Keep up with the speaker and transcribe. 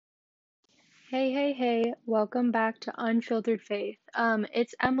Hey, hey, hey, welcome back to Unfiltered Faith.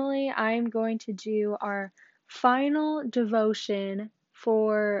 It's Emily. I'm going to do our final devotion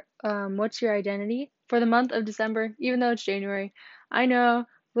for What's Your Identity for the month of December, even though it's January. I know, a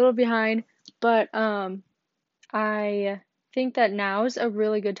little behind, but I think that now is a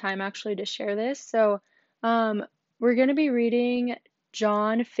really good time actually to share this. So, um, we're going to be reading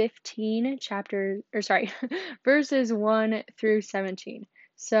John 15, verses 1 through 17.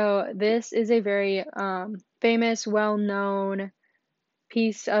 So, this is a very famous, well-known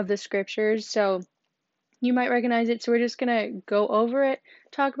piece of the scriptures. So, you might recognize it. So, we're just going to go over it,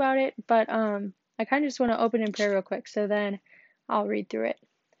 talk about it, but I kind of just want to open in prayer real quick. So, then I'll read through it.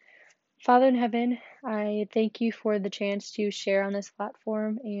 Father in heaven, I thank you for the chance to share on this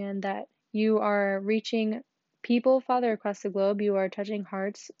platform and that you are reaching people, Father, across the globe. You are touching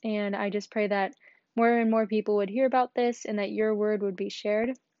hearts, and I just pray that more and more people would hear about this and that your word would be shared.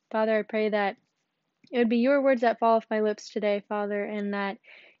 Father, I pray that it would be your words that fall off my lips today, Father, and that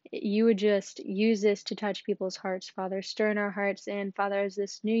you would just use this to touch people's hearts, Father. Stir in our hearts, and Father, as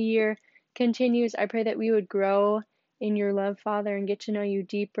this new year continues, I pray that we would grow in your love, Father, and get to know you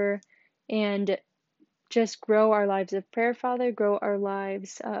deeper and just grow our lives of prayer, Father, grow our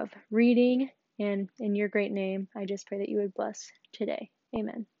lives of reading, and in your great name, I just pray that you would bless today.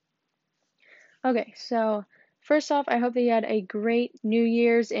 Amen. Okay, so first off, I hope that you had a great New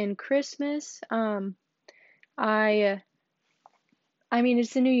Year's and Christmas. I I mean,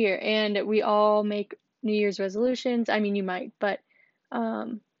 it's a new year, and we all make New Year's resolutions. I mean, you might, but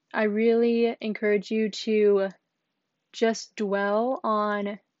um, I really encourage you to just dwell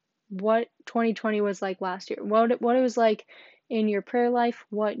on what 2020 was like last year, what it was like in your prayer life,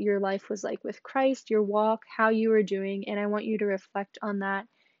 what your life was like with Christ, your walk, how you were doing, and I want you to reflect on that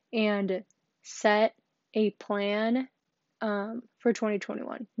and set a plan for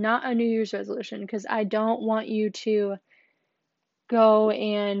 2021, not a New Year's resolution, because I don't want you to go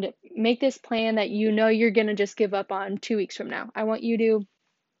and make this plan that you know you're gonna just give up on 2 weeks from now. I want you to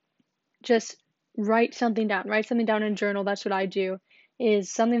just write something down in a journal. That's what I do,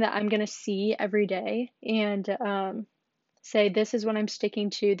 is something that I'm going to see every day and say, this is what I'm sticking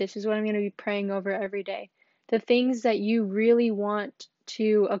to. This is what I'm going to be praying over every day. The things that you really want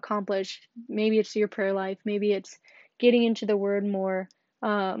to accomplish, maybe it's your prayer life, maybe it's getting into the word more,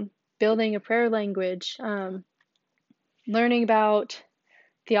 building a prayer language, learning about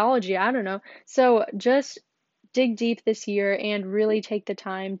theology, I don't know. So just dig deep this year and really take the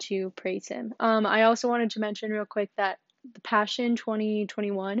time to praise him. I also wanted to mention real quick that the Passion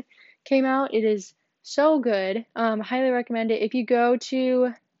 2021 came out. It is so good. Highly recommend it. If you go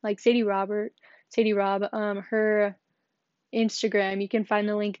to like Sadie Rob, her Instagram, you can find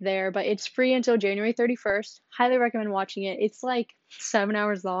the link there, but it's free until January 31st. Highly recommend watching it. It's like 7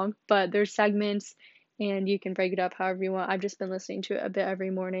 hours long, but there's segments and you can break it up however you want. I've just been listening to it a bit every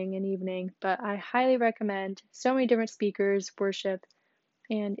morning and evening, but I highly recommend. So many different speakers, worship,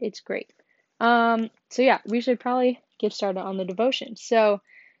 and it's great. So yeah, we should probably get started on the devotion. So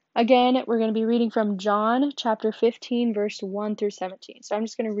again, we're going to be reading from John chapter 15, verse 1 through 17. So I'm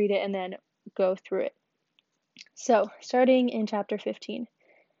just going to read it and then go through it. So, starting in chapter 15.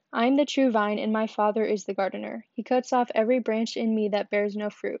 I am the true vine, and my Father is the gardener. He cuts off every branch in me that bears no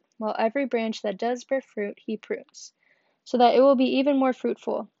fruit, while every branch that does bear fruit he prunes, so that it will be even more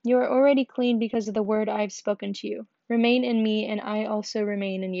fruitful. You are already clean because of the word I have spoken to you. Remain in me, and I also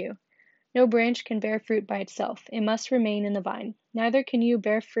remain in you. No branch can bear fruit by itself. It must remain in the vine. Neither can you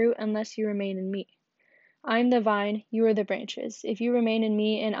bear fruit unless you remain in me. I am the vine, you are the branches. If you remain in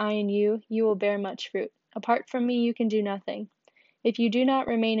me and I in you, you will bear much fruit. Apart from me, you can do nothing. If you do not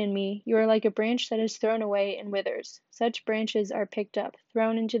remain in me, you are like a branch that is thrown away and withers. Such branches are picked up,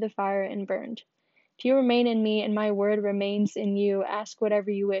 thrown into the fire, and burned. If you remain in me and my word remains in you, ask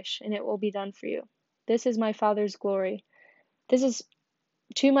whatever you wish, and it will be done for you. This is my Father's glory. This is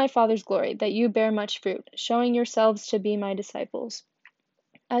to my Father's glory, that you bear much fruit, showing yourselves to be my disciples.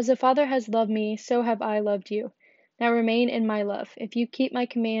 As the Father has loved me, so have I loved you. Now remain in my love. If you keep my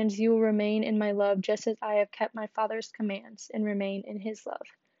commands, you will remain in my love, just as I have kept my Father's commands and remain in his love.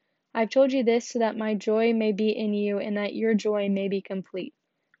 I have told you this so that my joy may be in you and that your joy may be complete.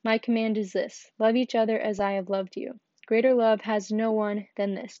 My command is this: love each other as I have loved you. Greater love has no one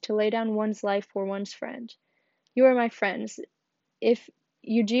than this, to lay down one's life for one's friend. You are my friends if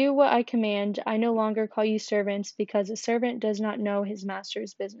you do what I command. I no longer call you servants, because a servant does not know his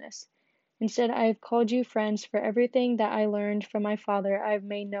master's business. Instead, I have called you friends, for everything that I learned from my Father I have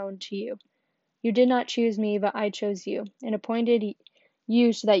made known to you. You did not choose me, but I chose you, and appointed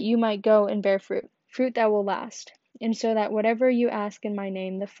you so that you might go and bear fruit, fruit that will last. and so that whatever you ask in my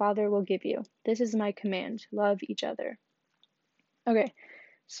name, the Father will give you. This is my command: love each other. Okay,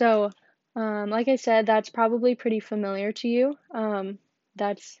 so like I said, that's probably pretty familiar to you.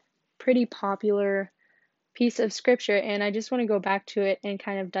 That's pretty popular piece of scripture, and I just want to go back to it and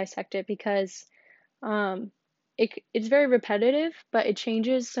kind of dissect it because um, it's very repetitive, but it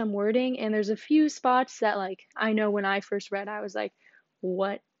changes some wording, and there's a few spots that like I know when I first read, I was like,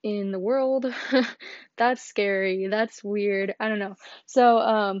 what in the world? That's scary. That's weird. I don't know.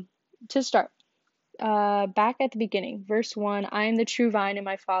 So to start, back at the beginning, verse 1, I am the true vine, and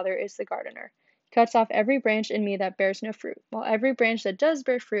my Father is the gardener. He cuts off every branch in me that bears no fruit, while every branch that does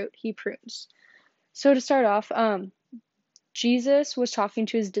bear fruit, he prunes. So to start off, Jesus was talking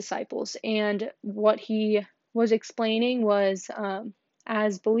to his disciples, and what he was explaining was,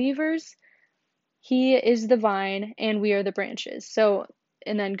 as believers, he is the vine, and we are the branches. So,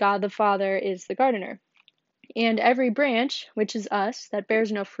 and then God the Father is the gardener. And every branch, which is us, that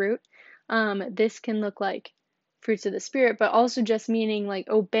bears no fruit, this can look like fruits of the Spirit, but also just meaning like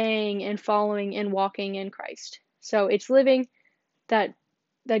obeying and following and walking in Christ. So it's living that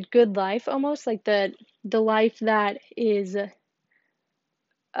good life, almost like the life that is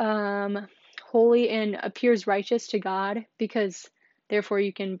holy and appears righteous to God, because therefore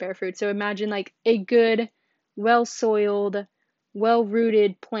you can bear fruit. So imagine like a good, well-soiled,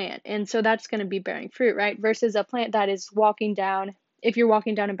 well-rooted plant. And so that's going to be bearing fruit, right? Versus a plant that is walking down, if you're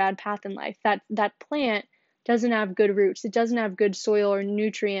walking down a bad path in life, that plant doesn't have good roots. It doesn't have good soil or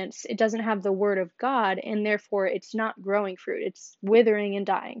nutrients. It doesn't have the word of God, and therefore it's not growing fruit. It's withering and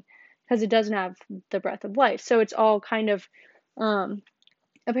dying because it doesn't have the breath of life. So it's all kind of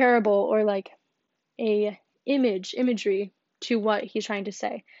a parable or like a imagery to what he's trying to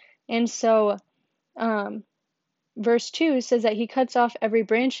say. And so verse 2 says that he cuts off every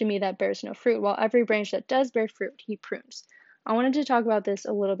branch in me that bears no fruit, while every branch that does bear fruit he prunes. I wanted to talk about this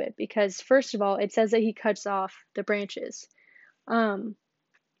a little bit because first of all, it says that he cuts off the branches.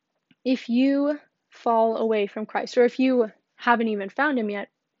 If you fall away from Christ, or if you haven't even found him yet,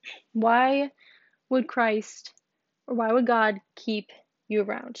 why would God keep you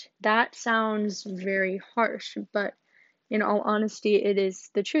around? That sounds very harsh, but in all honesty, it is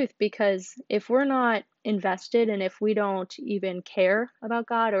the truth, because if we're not invested and if we don't even care about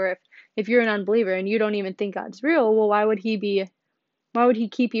God, or if you're an unbeliever and you don't even think God's real, well, why would he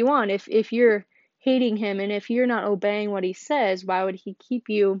keep you on? If you're hating him and if you're not obeying what he says, why would he keep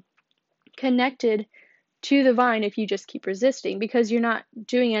you connected to the vine if you just keep resisting? Because you're not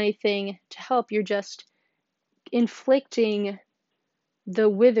doing anything to help. You're just inflicting the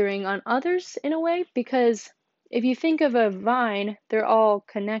withering on others in a way, because if you think of a vine, they're all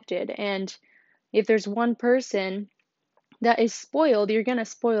connected, and if there's one person that is spoiled, you're going to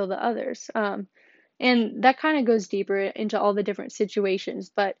spoil the others. And that kind of goes deeper into all the different situations,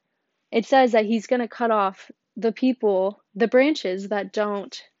 but it says that he's going to cut off the branches that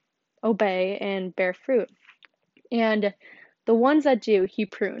don't obey and bear fruit. And the ones that do, he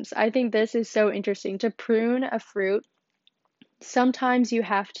prunes. I think this is so interesting. To prune a fruit, sometimes you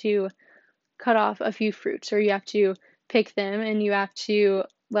have to cut off a few fruits, or you have to pick them and you have to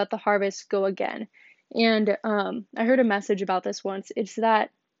let the harvest go again. And I heard a message about this once. It's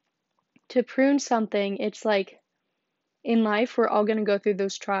that to prune something, it's like in life, we're all going to go through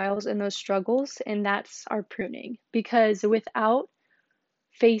those trials and those struggles, and that's our pruning. Because without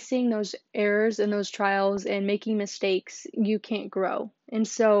facing those errors and those trials and making mistakes, you can't grow. And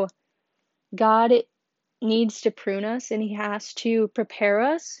so God needs to prune us, and he has to prepare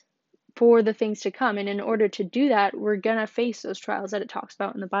us for the things to come. And in order to do that, we're going to face those trials that it talks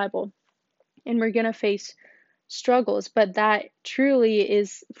about in the Bible. And we're going to face struggles, but that truly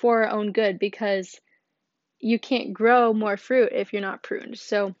is for our own good, because you can't grow more fruit if you're not pruned.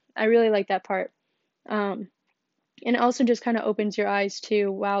 So I really like that part. And it also just kind of opens your eyes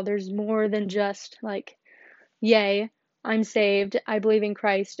to, wow, there's more than just like, yay, I'm saved, I believe in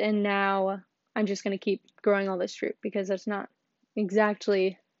Christ, and now I'm just going to keep growing all this fruit, because that's not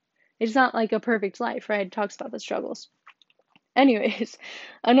exactly, it's not like a perfect life, right? It talks about the struggles. Anyways,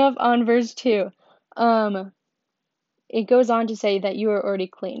 enough on verse 2. It goes on to say that you are already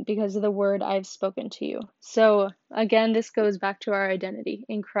clean because of the word I've spoken to you. So again, this goes back to our identity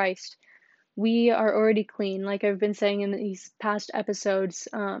in Christ. We are already clean. Like I've been saying in these past episodes,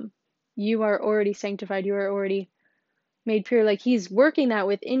 you are already sanctified. You are already made pure. Like he's working that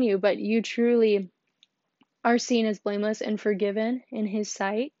within you, but you truly are seen as blameless and forgiven in his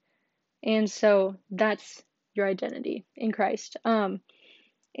sight. And so that's your identity in Christ. And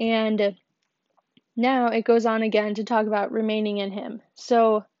now it goes on again to talk about remaining in him.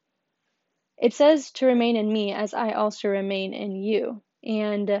 So it says to remain in me as I also remain in you.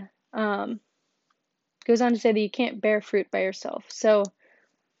 And goes on to say that you can't bear fruit by yourself. So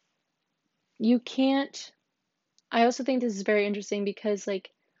you can't. I also think this is very interesting because,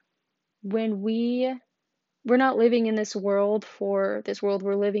 like, when we're not living in this world for this world,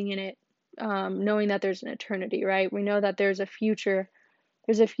 we're living in it, knowing that there's an eternity, right? We know that there's a future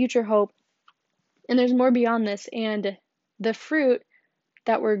hope, and there's more beyond this. And the fruit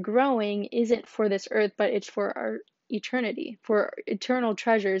that we're growing isn't for this earth, but it's for our eternity, for eternal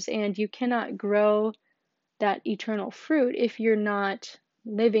treasures. And you cannot grow that eternal fruit if you're not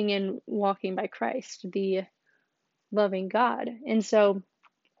living and walking by Christ, the loving God. And so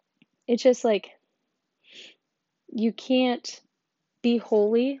it's just like you can't be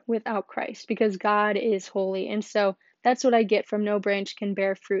holy without Christ because God is holy. And so that's what I get from no branch can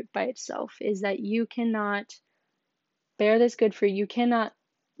bear fruit by itself, is that you cannot bear this good fruit. You cannot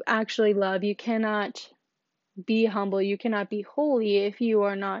actually love. You cannot be humble. You cannot be holy if you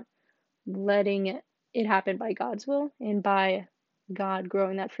are not letting it happen by God's will and by God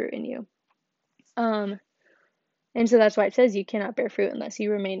growing that fruit in you. And so that's why it says you cannot bear fruit unless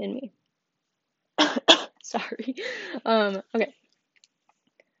you remain in me. Sorry. Okay.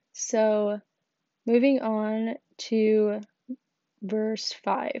 So moving on to verse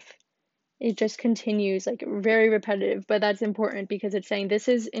 5. It just continues, like, very repetitive, but that's important because it's saying this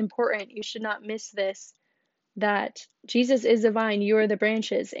is important. You should not miss this, that Jesus is the vine, you are the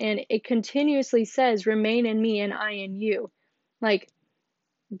branches. And it continuously says, remain in me and I in you. Like,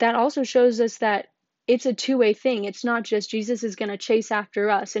 that also shows us that it's a two-way thing. It's not just Jesus is going to chase after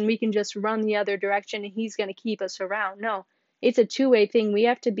us and we can just run the other direction and he's going to keep us around. No, it's a two-way thing. We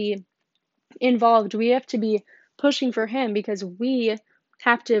have to be involved. We have to be pushing for him because we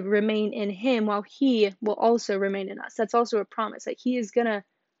have to remain in him while he will also remain in us. That's also a promise. Like, he's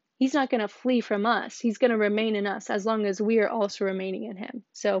not going to flee from us. He's going to remain in us as long as we are also remaining in him.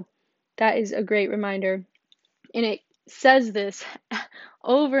 So that is a great reminder. And it says this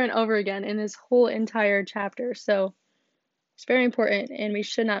over and over again in this whole entire chapter. So it's very important and we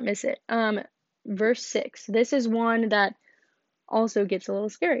should not miss it. Verse 6. This is one that also gets a little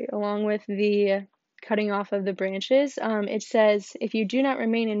scary, along with the cutting off of the branches. It says, if you do not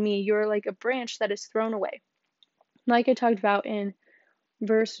remain in me, you're like a branch that is thrown away. Like I talked about in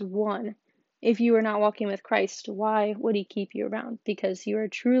verse 1, if you are not walking with Christ, why would he keep you around? Because you are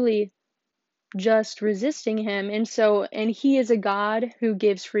truly just resisting him. And he is a God who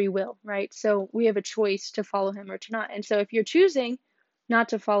gives free will, right? So we have a choice to follow him or to not. And so if you're choosing not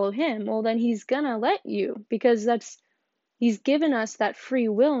to follow him, well, then he's gonna let you, because he's given us that free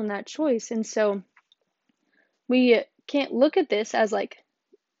will and that choice. And so we can't look at this as like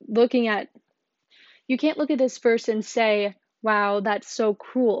you can't look at this verse and say, wow, that's so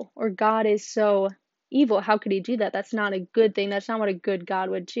cruel, or God is so evil. How could he do that? That's not a good thing. That's not what a good God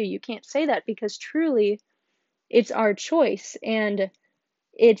would do. You can't say that, because truly it's our choice. And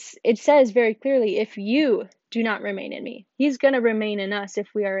it says very clearly, if you do not remain in me, he's going to remain in us if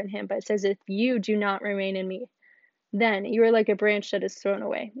we are in him. But it says, if you do not remain in me, then you are like a branch that is thrown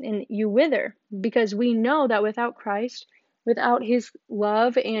away and you wither, because we know that without Christ, without his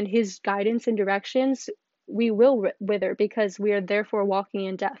love and his guidance and directions, we will wither, because we are therefore walking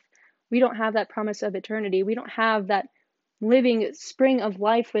in death. We don't have that promise of eternity. We don't have that living spring of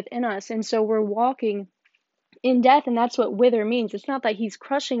life within us. And so we're walking in death, and that's what wither means. It's not that he's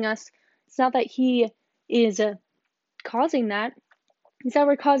crushing us. It's not that he is causing that. It's that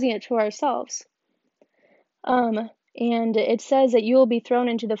we're causing it to ourselves. And it says that you will be thrown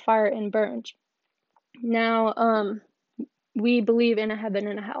into the fire and burned. Now, we believe in a heaven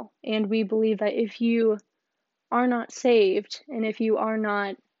and a hell, and we believe that if you are not saved, and if you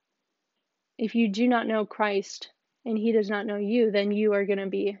do not know Christ, and he does not know you, then you are going to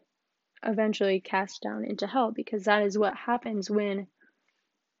be eventually cast down into hell, because that is what happens when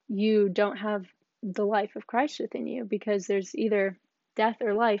you don't have the life of Christ within you, because there's either death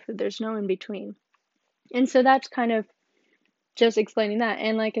or life, there's no in between. And so that's kind of just explaining that.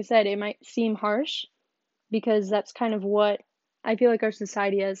 And like I said, it might seem harsh, because that's kind of what I feel like our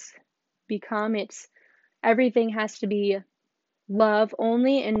society has become. It's everything has to be love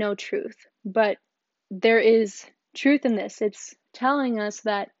only and no truth. But there is truth in this. It's telling us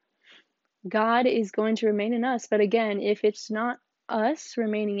that God is going to remain in us. But again, if it's not us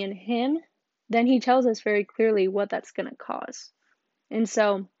remaining in him, then he tells us very clearly what that's going to cause. And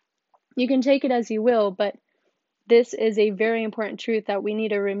so you can take it as you will, but this is a very important truth that we need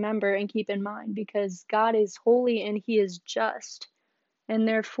to remember and keep in mind, because God is holy and he is just. And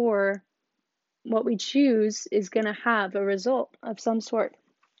therefore, what we choose is going to have a result of some sort.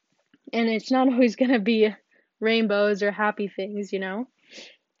 And it's not always going to be rainbows or happy things,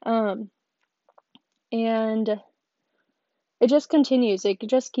 Um, and it just continues. It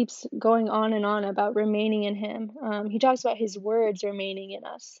just keeps going on and on about remaining in Him. He talks about His words remaining in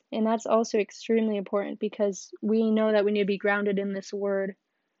us. And that's also extremely important because we know that we need to be grounded in this word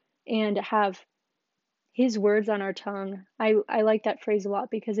and have His words on our tongue. I like that phrase a lot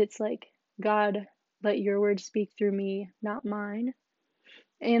because it's like, God, let your words speak through me, not mine.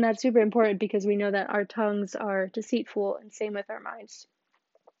 And that's super important because we know that our tongues are deceitful, and same with our minds.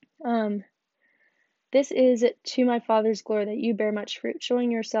 This is to my Father's glory that you bear much fruit,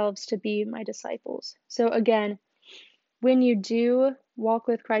 showing yourselves to be my disciples. So again, when you do walk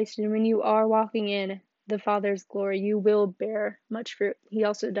with Christ and when you are walking in the Father's glory, you will bear much fruit. He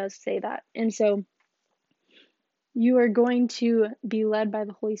also does say that. And so you are going to be led by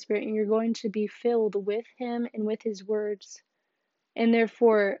the Holy Spirit and you're going to be filled with Him and with His words. And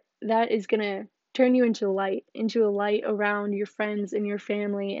therefore, that is going to turn you into a light around your friends and your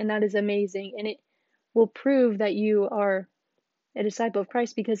family. And that is amazing. And it will prove that you are a disciple of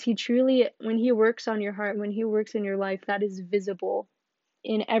Christ because He truly, when He works on your heart, when He works in your life, that is visible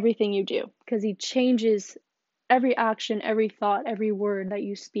in everything you do because He changes every action, every thought, every word that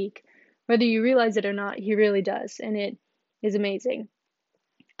you speak. Whether you realize it or not, He really does. And it is amazing.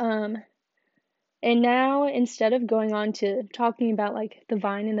 And now, instead of going on to talking about like the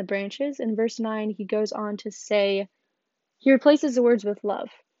vine and the branches, in verse 9, he goes on to say, he replaces the words with love.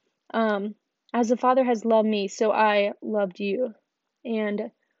 As the Father has loved me, so I loved you.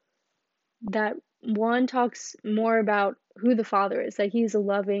 And that one talks more about who the Father is, that He's a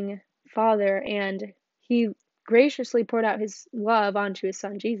loving Father, and He graciously poured out His love onto His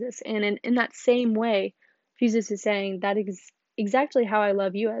Son, Jesus. And in that same way, Jesus is saying that is exactly how I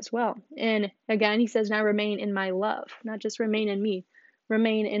love you as well. And again, He says, now remain in my love, not just remain in me,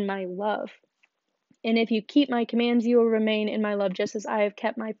 remain in my love. And if you keep my commands, you will remain in my love, just as I have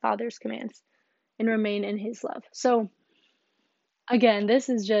kept my Father's commands and remain in His love. So, again, this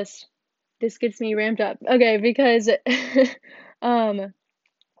gets me ramped up. Okay, because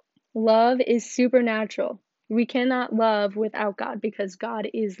love is supernatural. We cannot love without God because God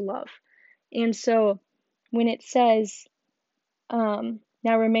is love. And so when it says, now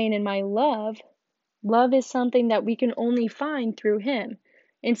remain in my love, love is something that we can only find through Him.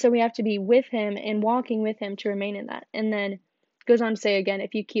 And so we have to be with Him and walking with Him to remain in that. And then it goes on to say again,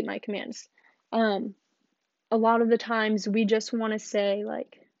 if you keep my commands. A lot of the times we just want to say,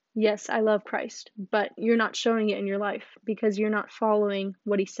 like, yes, I love Christ, but you're not showing it in your life because you're not following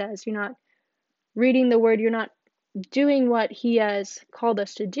what He says. You're not reading the Word. You're not doing what He has called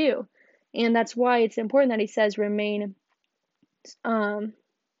us to do. And that's why it's important that He says, remain, He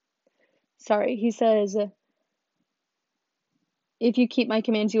says, if you keep my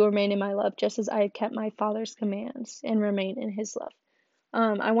commands, you will remain in my love, just as I have kept my Father's commands and remain in His love.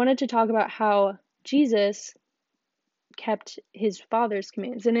 I wanted to talk about how Jesus kept His Father's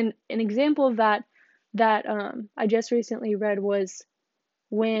commands. And an example of that I just recently read was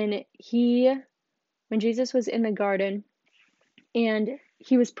when Jesus was in the garden and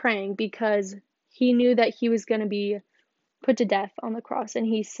He was praying because He knew that He was going to be put to death on the cross. And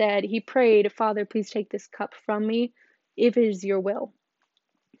He prayed, Father, please take this cup from me if it is your will.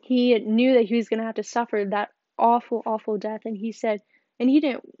 He knew that He was going to have to suffer that awful, awful death. And He said, and He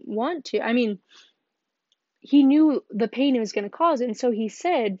didn't want to. I mean, He knew the pain it was going to cause, and so He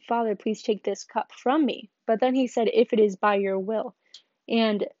said, Father, please take this cup from me. But then He said, if it is by your will.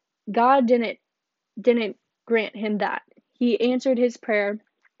 And God didn't grant Him that. He answered His prayer,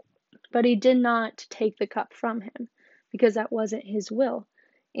 but He did not take the cup from Him because that wasn't His will.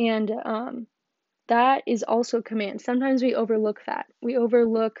 And that is also a command. Sometimes we overlook that. We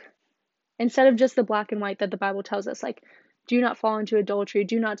overlook, instead of just the black and white that the Bible tells us, like, do not fall into adultery,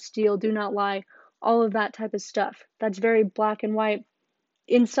 do not steal, do not lie, all of that type of stuff. That's very black and white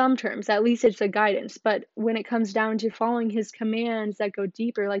in some terms. At least it's a guidance. But when it comes down to following His commands that go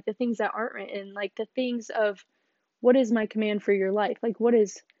deeper, like the things that aren't written, like the things of what is my command for your life? Like, what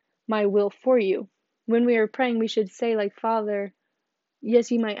is my will for you? When we are praying, we should say, like, Father, yes,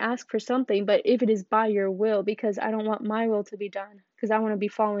 you might ask for something, but if it is by your will, because I don't want my will to be done, because I want to be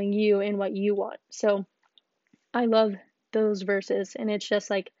following you and what you want. So I love those verses. And it's just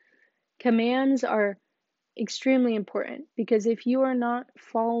like commands are extremely important because if you are not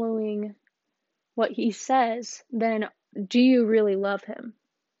following what He says, then do you really love Him?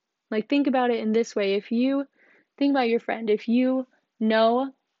 Like, think about it in this way. If you think about your friend, if you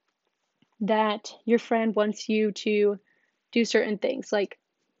know that your friend wants you to do certain things, like,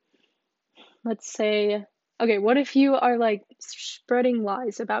 let's say, Okay, what if you are like spreading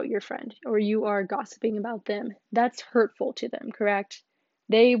lies about your friend or you are gossiping about them? That's hurtful to them, correct?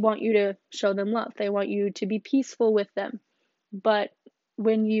 They want you to show them love. They want you to be peaceful with them. But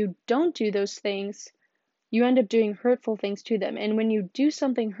when you don't do those things, you end up doing hurtful things to them. And when you do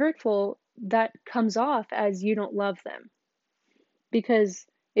something hurtful, that comes off as you don't love them. Because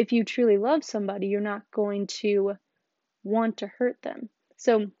if you truly love somebody, you're not going to want to hurt them.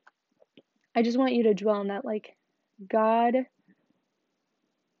 So I just want you to dwell on that. Like, God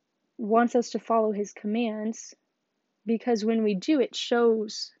wants us to follow his commands because when we do, it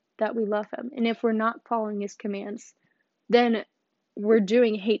shows that we love him. And if we're not following his commands, then we're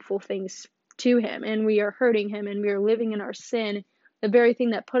doing hateful things to him and we are hurting him and we are living in our sin, the very thing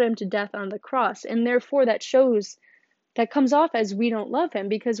that put him to death on the cross. And therefore, that comes off as we don't love him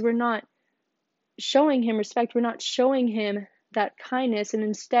because we're not showing him respect. We're not showing him that kindness. And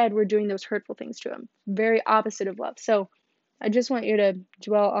instead, we're doing those hurtful things to him. Very opposite of love. So I just want you to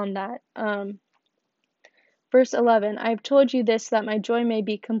dwell on that. Verse 11, I have told you this that my joy may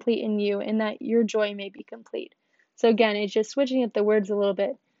be complete in you and that your joy may be complete. So again, it's just switching up the words a little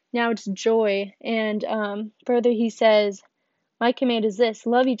bit. Now it's joy. And further he says, my command is this,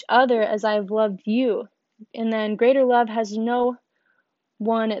 love each other as I have loved you. And then greater love has no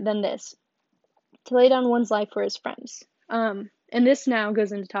one than this, to lay down one's life for his friends. And this now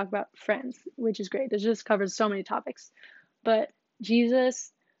goes into talk about friends, which is great. This just covers so many topics. But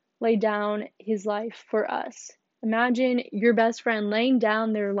Jesus laid down his life for us. Imagine your best friend laying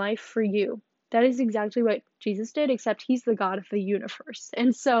down their life for you. That is exactly what Jesus did, except he's the God of the universe.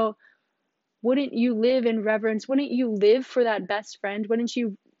 And so, wouldn't you live in reverence? Wouldn't you live for that best friend? Wouldn't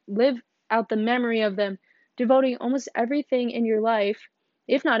you live out the memory of them, devoting almost everything in your life,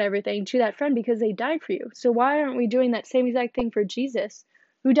 if not everything, to that friend because they died for you? So why aren't we doing that same exact thing for Jesus,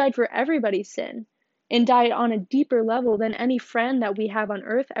 who died for everybody's sin and died on a deeper level than any friend that we have on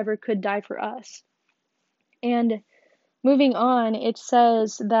earth ever could die for us? And moving on, it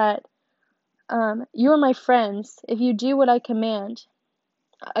says that you are my friends if you do what I command.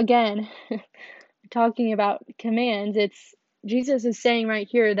 Again, talking about commands, it's Jesus is saying right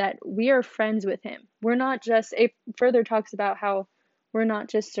here that we are friends with him. We're not just, it further talks about how we're not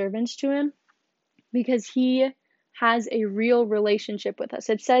just servants to him because he has a real relationship with us.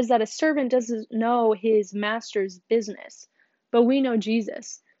 It says that a servant doesn't know his master's business, but we know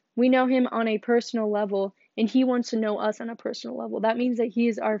Jesus. We know him on a personal level, and he wants to know us on a personal level. That means that he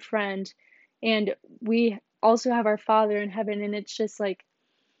is our friend, and we also have our Father in heaven, and it's just like,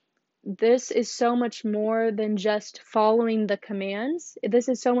 this is so much more than just following the commands. This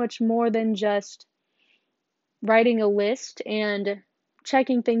is so much more than just writing a list and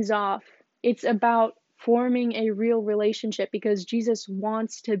checking things off. It's about forming a real relationship because Jesus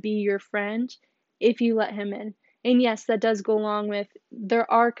wants to be your friend if you let him in. And yes, that does go along with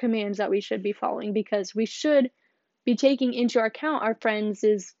there are commands that we should be following because we should be taking into account our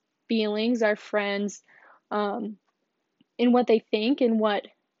friends' feelings, our friends, in what they think and what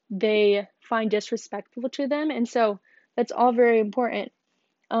they find disrespectful to them. And so that's all very important.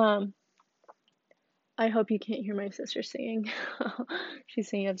 Um, I hope you can't hear my sister singing. She's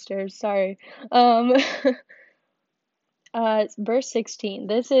singing upstairs. Sorry. Um, verse 16.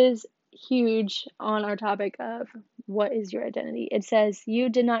 This is huge on our topic of what is your identity. It says, you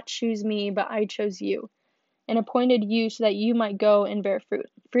did not choose me, but I chose you and appointed you so that you might go and bear fruit,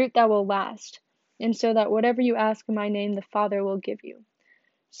 fruit that will last, and so that whatever you ask in my name, the Father will give you.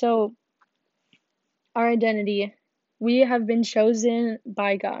 So, our identity, we have been chosen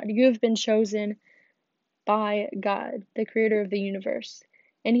by God. You have been chosen by God, the creator of the universe.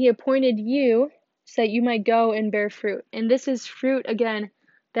 And he appointed you so that you might go and bear fruit. And this is fruit, again,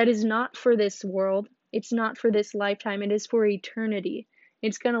 that is not for this world. It's not for this lifetime. It is for eternity.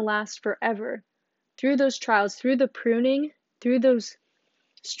 It's going to last forever. Through those trials, through the pruning, through those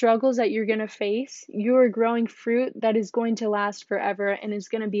struggles that you're going to face, you are growing fruit that is going to last forever and is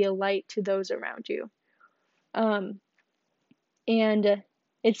going to be a light to those around you. And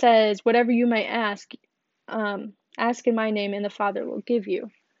it says, whatever you might ask, ask in my name and the Father will give you.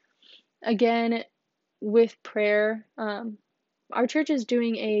 Again, with prayer, our church is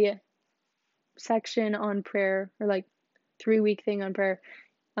doing a section on prayer, or like 3-week thing on prayer,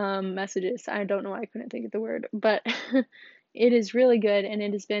 messages. I don't know why I couldn't think of the word, but it is really good, and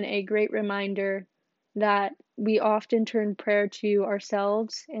it has been a great reminder that we often turn prayer to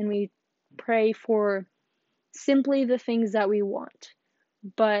ourselves and we pray for simply the things that we want.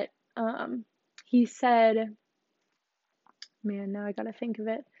 But he said, man, now I gotta think of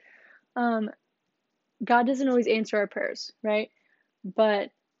it. God doesn't always answer our prayers, right? But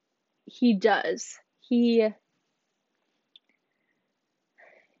he does. He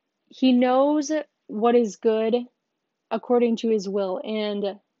knows what is good according to his will.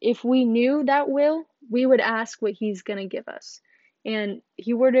 And if we knew that will, we would ask what he's going to give us. And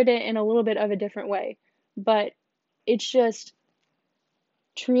he worded it in a little bit of a different way. But it's just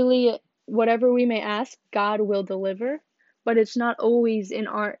truly whatever we may ask, God will deliver. But it's not always in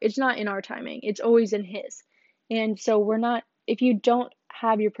our timing. It's always in his. And so if you don't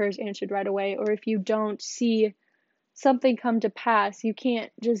have your prayers answered right away, or if you don't see something come to pass, you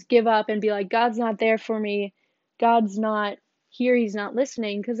can't just give up and be like, God's not there for me. God's not here. He's not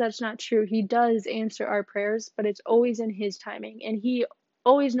listening, because that's not true. He does answer our prayers, but it's always in his timing, and he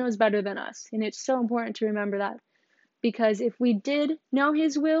always knows better than us. And it's so important to remember that, because if we did know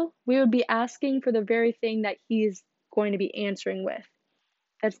his will, we would be asking for the very thing that he's going to be answering with.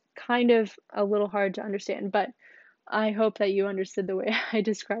 That's kind of a little hard to understand, but I hope that you understood the way I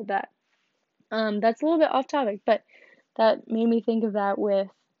described that. That's a little bit off topic, but that made me think of that with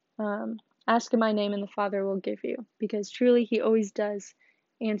ask in my name and the Father will give you, because truly he always does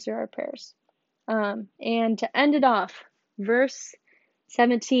answer our prayers. And to end it off, verse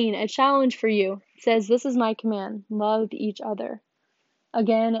 17, a challenge for you. It says, "This is my command, love each other."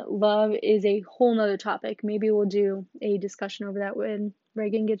 Again, love is a whole nother topic. Maybe we'll do a discussion over that when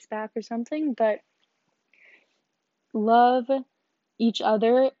Reagan gets back or something, but love each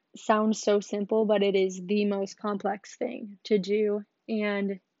other sounds so simple, but it is the most complex thing to do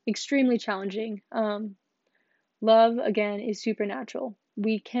and extremely challenging. Love, again, is supernatural.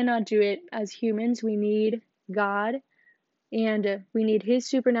 We cannot do it as humans. We need God, and we need his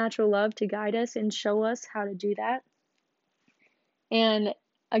supernatural love to guide us and show us how to do that. And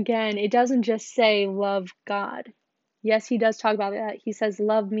again, it doesn't just say love God. Yes, he does talk about that. He says,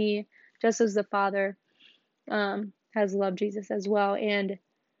 love me just as the Father has loved Jesus as well. And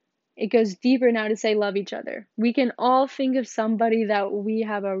it goes deeper now to say love each other. We can all think of somebody that we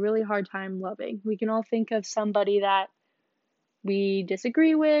have a really hard time loving. We can all think of somebody that we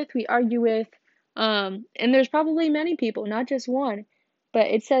disagree with, we argue with. And there's probably many people, not just one. But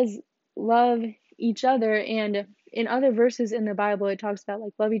it says love each other, and in other verses in the Bible it talks about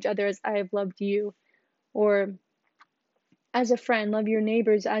like love each other as I have loved you, or as a friend, love your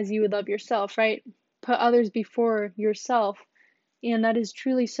neighbors as you would love yourself, right? Put others before yourself. And that is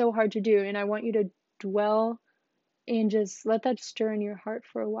truly so hard to do. And I want you to dwell and just let that stir in your heart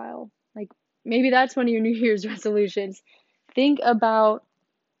for a while. Like maybe that's one of your New Year's resolutions. Think about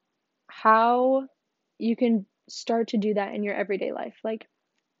how you can start to do that in your everyday life. Like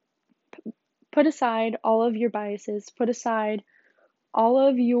put aside all of your biases, put aside all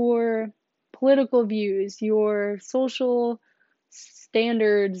of your political views, your social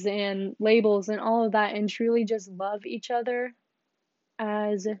standards and labels and all of that, and truly just love each other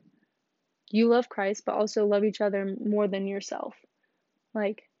as you love Christ, but also love each other more than yourself.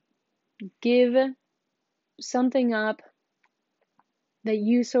 Like, give something up that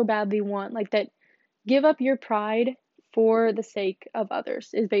you so badly want. Like that, give up your pride for the sake of others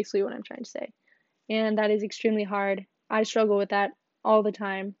is basically what I'm trying to say. And that is extremely hard. I struggle with that all the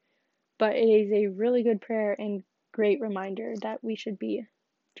time, but it is a really good prayer and great reminder that we should be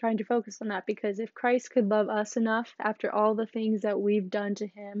trying to focus on that, because if Christ could love us enough after all the things that we've done to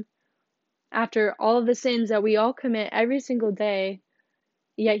him, after all of the sins that we all commit every single day,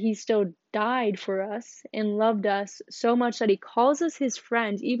 yet he still died for us and loved us so much that he calls us his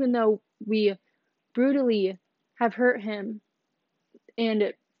friends, even though we brutally have hurt him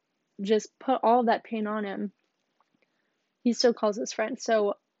and just put all that pain on him, he still calls us friends.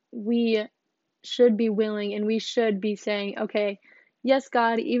 So we should be willing, and we should be saying, okay, yes,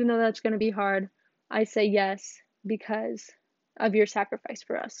 God, even though that's going to be hard, I say yes because of your sacrifice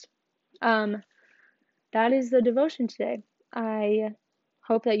for us. That is the devotion today. I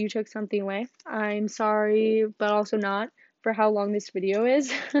hope that you took something away. I'm sorry, but also not, for how long this video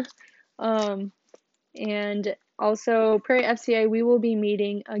is. And also, Prairie FCA, we will be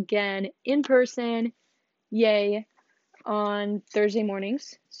meeting again in person, yay, on Thursday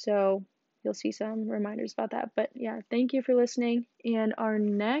mornings. So you'll see some reminders about that. But yeah, thank you for listening. And our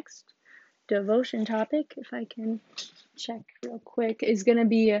next devotion topic, if I can check real quick, is going to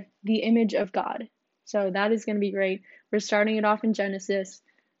be the image of God. So that is going to be great. We're starting it off in Genesis,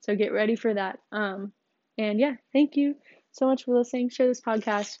 so get ready for that. And yeah, thank you so much for listening. Share this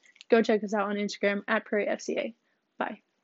podcast. Go check us out on Instagram at Prairie FCA. Bye.